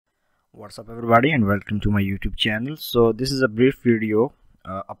What's up everybody, and welcome to my YouTube channel. So this is a brief video,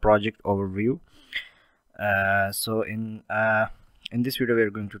 a project overview. In this video we are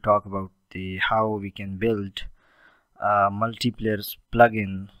going to talk about how we can build multiplayer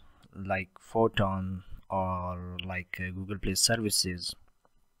plugin like Photon or like Google Play services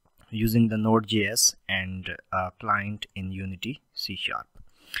using the Node.js and a client in Unity C#.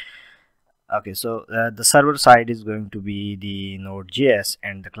 Okay, so the server side is going to be the Node.js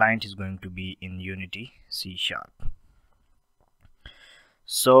and the client is going to be in Unity C#.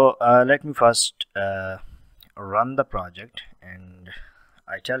 So let me first run the project and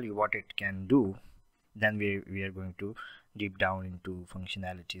I tell you what it can do. Then we are going to deep down into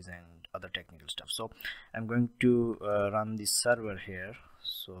functionalities and other technical stuff. So I'm going to run the server here.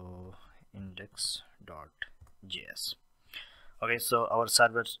 So index.js. Okay, so our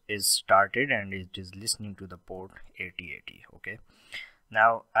server is started and it is listening to the port 8080. Okay,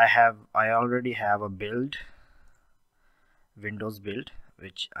 now I already have a build, Windows build,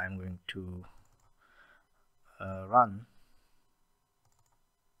 which I'm going to run.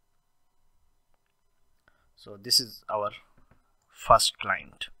 So this is our first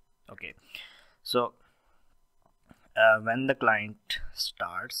client. Okay, so when the client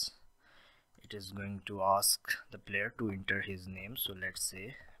starts, it is going to ask the player to enter his name. So let's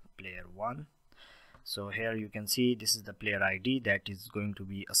say player 1. So here you can see this is the player ID that is going to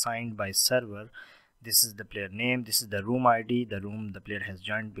be assigned by server. This is the player name, this is the room ID, the room the player has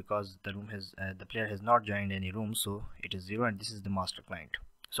joined, because the room has the player has not joined any room, so it is 0, and this is the master client.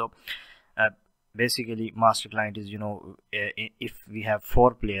 So basically master client is, if we have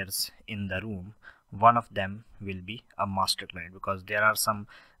 4 players in the room, one of them will be a master client, because there are some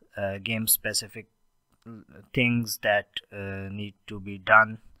game specific things that need to be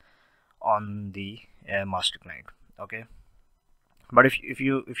done on the master client. Okay, but if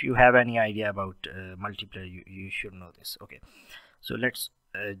you have any idea about multiplayer, you should know this. Okay, so let's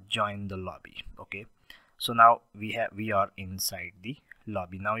join the lobby. Okay, so now we are inside the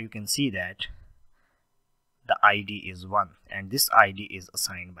lobby. Now you can see that the ID is 1 and this ID is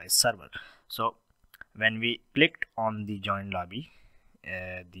assigned by server. So when we clicked on the join lobby,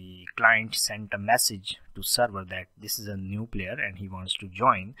 the client sent a message to server that this is a new player and he wants to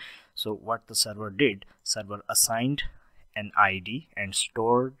join. So what the server did, server assigned an ID and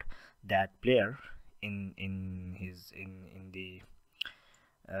stored that player in the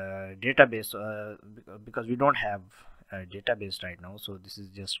database, because we don't have a database right now, so this is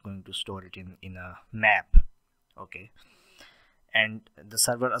just going to store it in a map. Okay, and the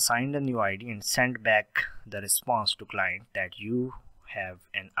server assigned a new ID and sent back the response to client that you have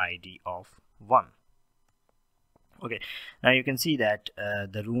an ID of 1. Okay, now you can see that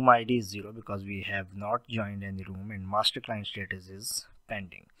the room ID is 0 because we have not joined any room, and master client status is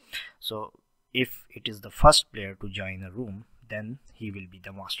pending. So if it is the first player to join a room, then he will be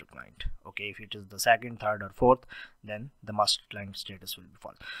the master client. Okay, if it is the second, third or fourth, then the master client status will be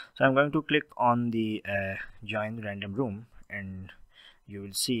false. So I'm going to click on the join random room, and you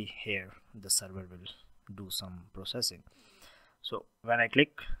will see here the server will do some processing. So when I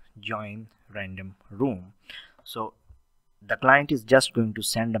click join random room, so the client is just going to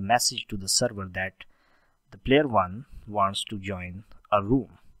send a message to the server that the player 1 wants to join a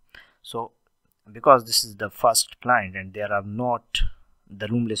room. So because this is the first client and there are not, the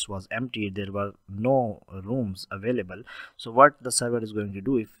room list was empty, there were no rooms available. So what the server is going to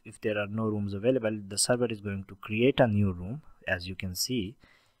do, if there are no rooms available, the server is going to create a new room. As you can see,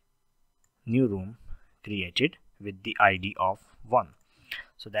 new room created with the ID of 1.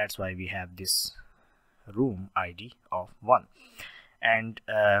 So that's why we have this room ID of 1, and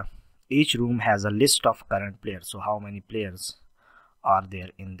each room has a list of current players. So how many players are there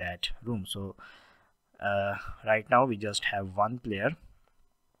in that room? So right now we just have 1 player,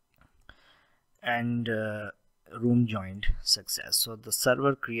 and room joined success. So the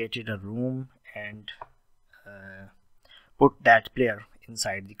server created a room and put that player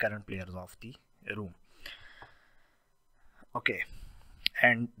inside the current players of the room. Okay,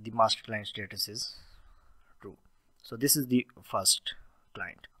 and the master client status is true. So this is the first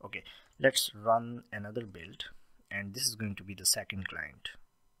client. Okay, let's run another build, and this is going to be the second client,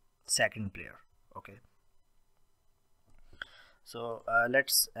 second player. Okay, so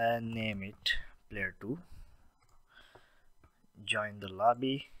let's name it player 2. Join the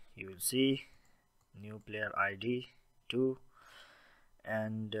lobby. You will see new player ID 2,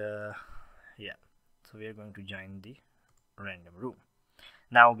 and yeah, so we are going to join the random room.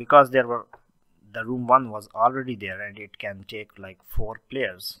 Now because the room 1 was already there and it can take like 4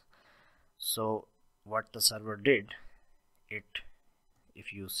 players, so what the server did, it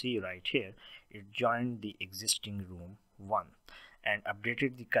if you see right here, it joined the existing room 1 and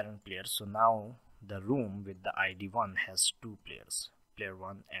updated the current player. So now the room with the ID 1 has 2 players, player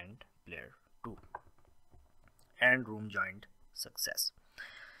 1 and player 2, and room joined success.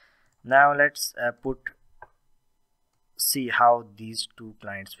 Now let's see how these two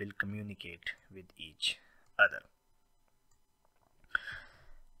clients will communicate with each other.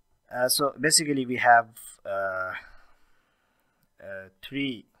 So basically we have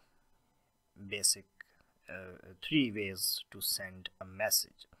three ways to send a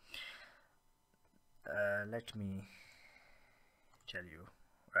message. Let me tell you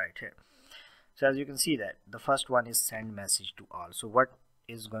right here. So as you can see that the first one is send message to all. So what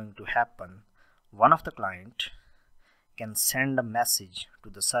is going to happen, one of the client can send a message to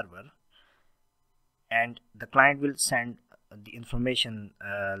the server, and the client will send the information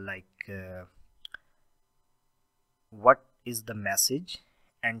what is the message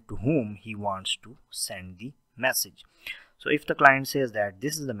and to whom he wants to send the message. So if the client says that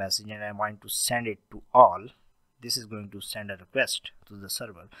this is the message and I want to send it to all, this is going to send a request to the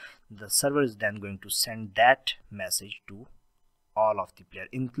server. The server is then going to send that message to all of the players,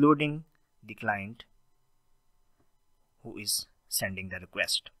 including the client who is sending the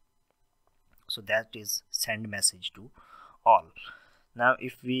request. So that is send message to all. Now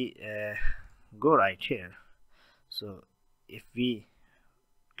if we go right here, so if we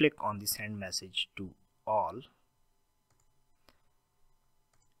click on the send message to all,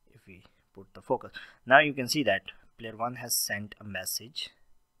 if we put the focus, now you can see that player 1 has sent a message.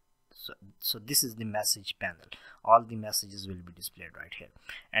 So this is the message panel. All the messages will be displayed right here,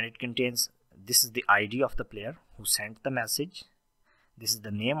 and it contains, this is the ID of the player who sent the message, this is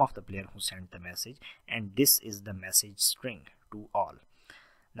the name of the player who sent the message, and this is the message string to all.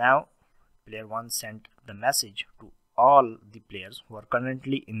 Now player 1 sent the message to all the players who are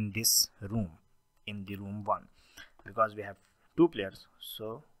currently in this room, in the room 1, because we have 2 players,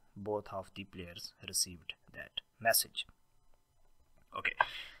 so both of the players received that message. Okay,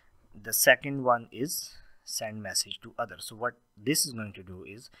 the second one is send message to others. So what this is going to do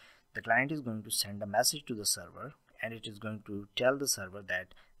is, the client is going to send a message to the server, and it is going to tell the server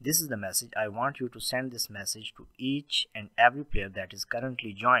that this is the message, I want you to send this message to each and every player that is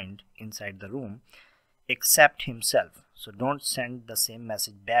currently joined inside the room except himself. So don't send the same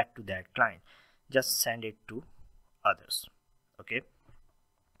message back to that client, just send it to others. Okay,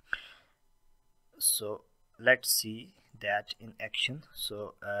 so let's see that in action.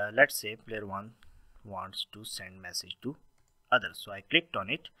 So let's say player 1 wants to send message to others. So I clicked on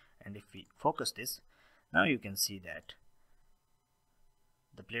it, and if we focus this, now you can see that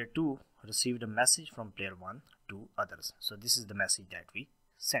the player 2 received a message from player 1 to others. So this is the message that we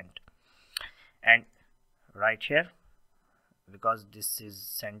sent. And right here, because this is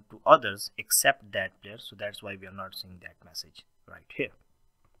sent to others except that player, so that's why we are not seeing that message right here.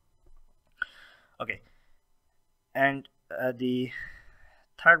 Okay, and the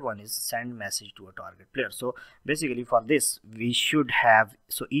third one is send message to a target player. So basically for this we should have,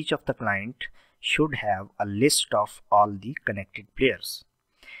 so each of the client should have a list of all the connected players,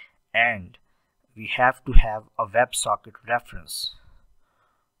 and we have to have a WebSocket reference,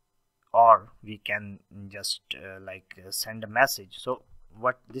 or we can just send a message. So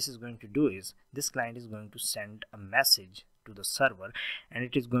what this is going to do is, this client is going to send a message to the server, and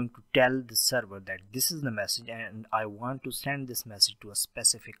it is going to tell the server that this is the message and I want to send this message to a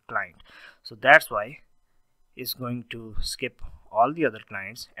specific client. So that's why it's going to skip all the other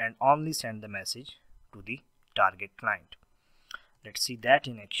clients and only send the message to the target client. Let's see that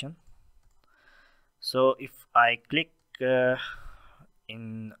in action. So if I click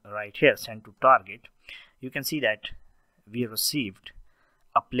in right here, send to target, you can see that we received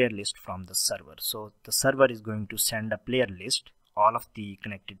a player list from the server. So the server is going to send a player list, all of the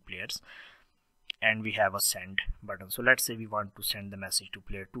connected players, and we have a send button. So let's say we want to send the message to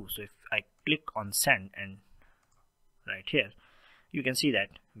player 2. So if I click on send, and right here you can see that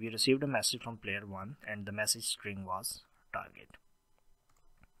we received a message from player 1 and the message string was target.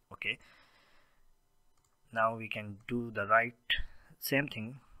 Okay, now we can do the same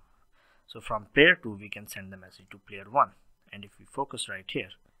thing. So from player 2 we can send the message to player 1, and if we focus right here,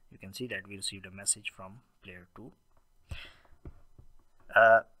 you can see that we received a message from player 2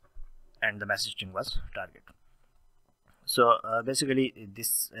 and the message string was target. So basically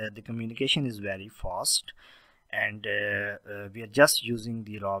this the communication is very fast, and we are just using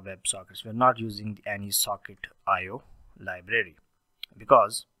the raw WebSockets. We are not using any socket IO library,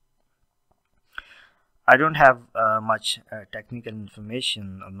 because I don't have much technical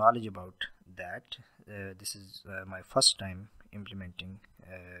information or knowledge about that. This is my first time implementing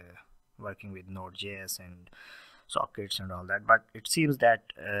working with Node.js and sockets and all that, but it seems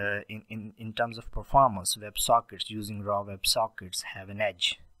that in terms of performance, WebSockets, using raw WebSockets, have an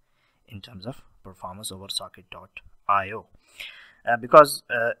edge in terms of performance over socket.io, because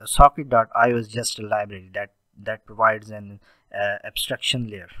socket.io is just a library that provides an abstraction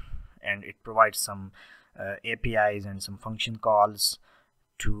layer, and it provides some APIs and some function calls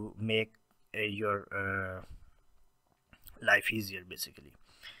to make your life easier, basically.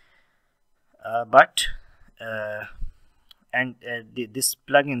 This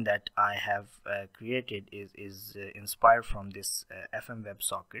plugin that I have created is inspired from this FM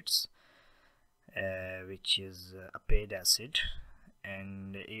WebSockets, which is a paid asset.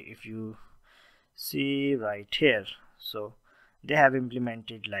 And if you see right here, so they have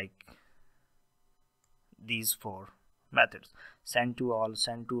implemented like these 4 methods: send to all,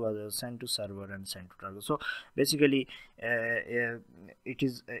 send to others, send to server, and send to target. So basically it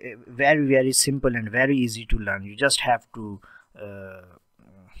is very simple and very easy to learn. You just have to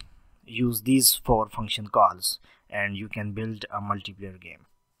use these 4 function calls and you can build a multiplayer game.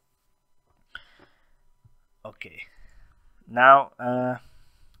 Okay, now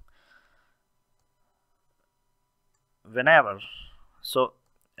whenever, so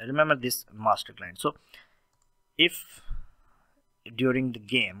remember this master client. So if during the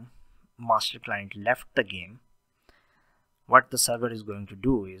game master client left the game, what the server is going to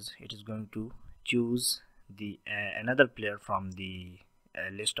do is it is going to choose the another player from the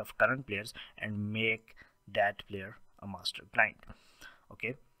list of current players and make that player a master client.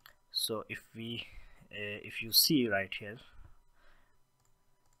 Okay, so if you see right here,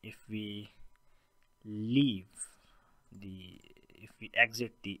 if we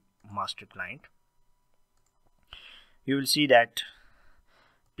exit the master client, you will see that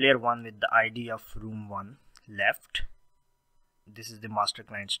player 1 with the ID of room 1 left. This is the master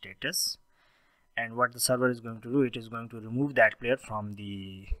client status, and what the server is going to do, it is going to remove that player from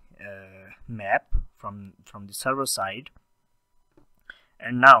the map from the server side.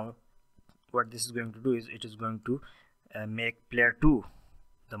 And now what this is going to do is it is going to make player 2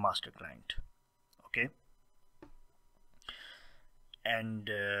 the master client. Okay, and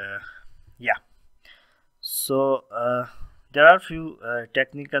yeah, so there are few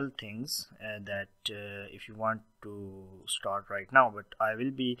technical things that if you want to start right now, but I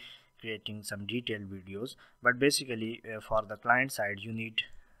will be creating some detailed videos. But basically for the client side, you need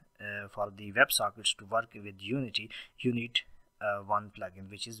for the WebSockets to work with Unity, you need one plugin,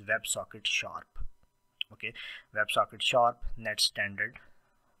 which is WebSocket Sharp. Okay, WebSocket Sharp Net Standard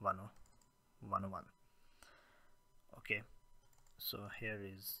 101. Okay, so here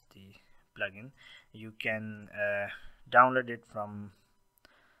is the plugin. You can download it from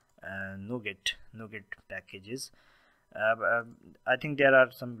Nougat packages. I think there are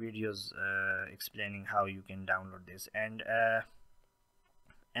some videos explaining how you can download this. And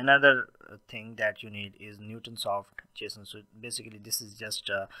another thing that you need is Newtonsoft JSON. So basically this is just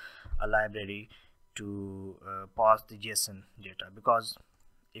a library to parse the JSON data, because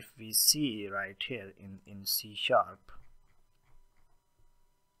if we see right here in C#,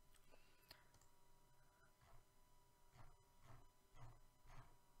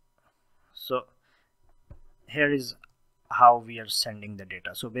 so here is how we are sending the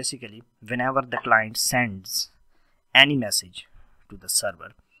data. So basically whenever the client sends any message to the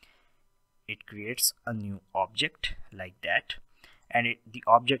server, it creates a new object like that, and the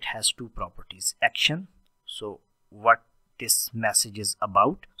object has 2 properties: action, so what this message is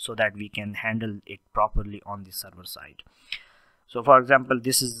about, so that we can handle it properly on the server side. So for example,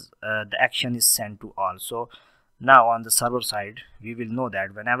 this is the action is sent to all. So now on the server side, we will know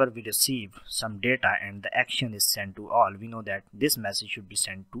that whenever we receive some data and the action is sent to all, we know that this message should be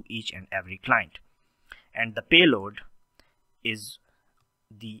sent to each and every client, and the payload is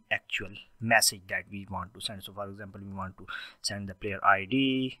the actual message that we want to send. So for example, we want to send the player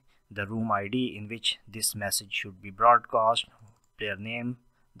ID, the room ID in which this message should be broadcast, player name,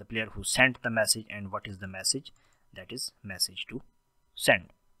 the player who sent the message, and what is the message, that is message to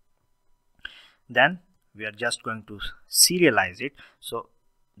send. Then we are just going to serialize it. So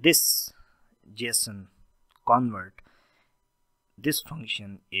this JSON convert, this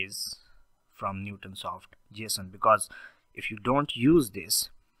function is from Newtonsoft JSON, because if you don't use this,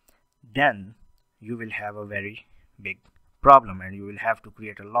 then you will have a very big problem, and you will have to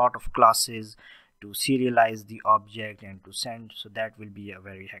create a lot of classes to serialize the object and to send. So that will be a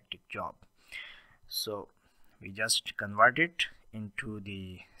very hectic job. So we just convert it into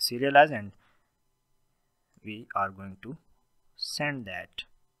the serialize, and we are going to send that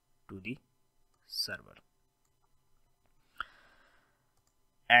to the server.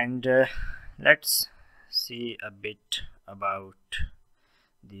 And let's see a bit about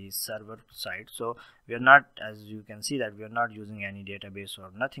the server side. So we are not, as you can see, that we are not using any database or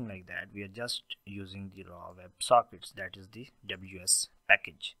nothing like that. We are just using the raw WebSockets, that is the WS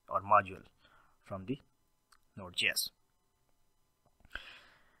package or module from the Node.js.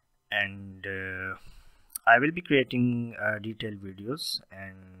 And I will be creating detailed videos,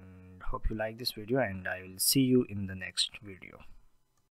 and hope you like this video, and I will see you in the next video.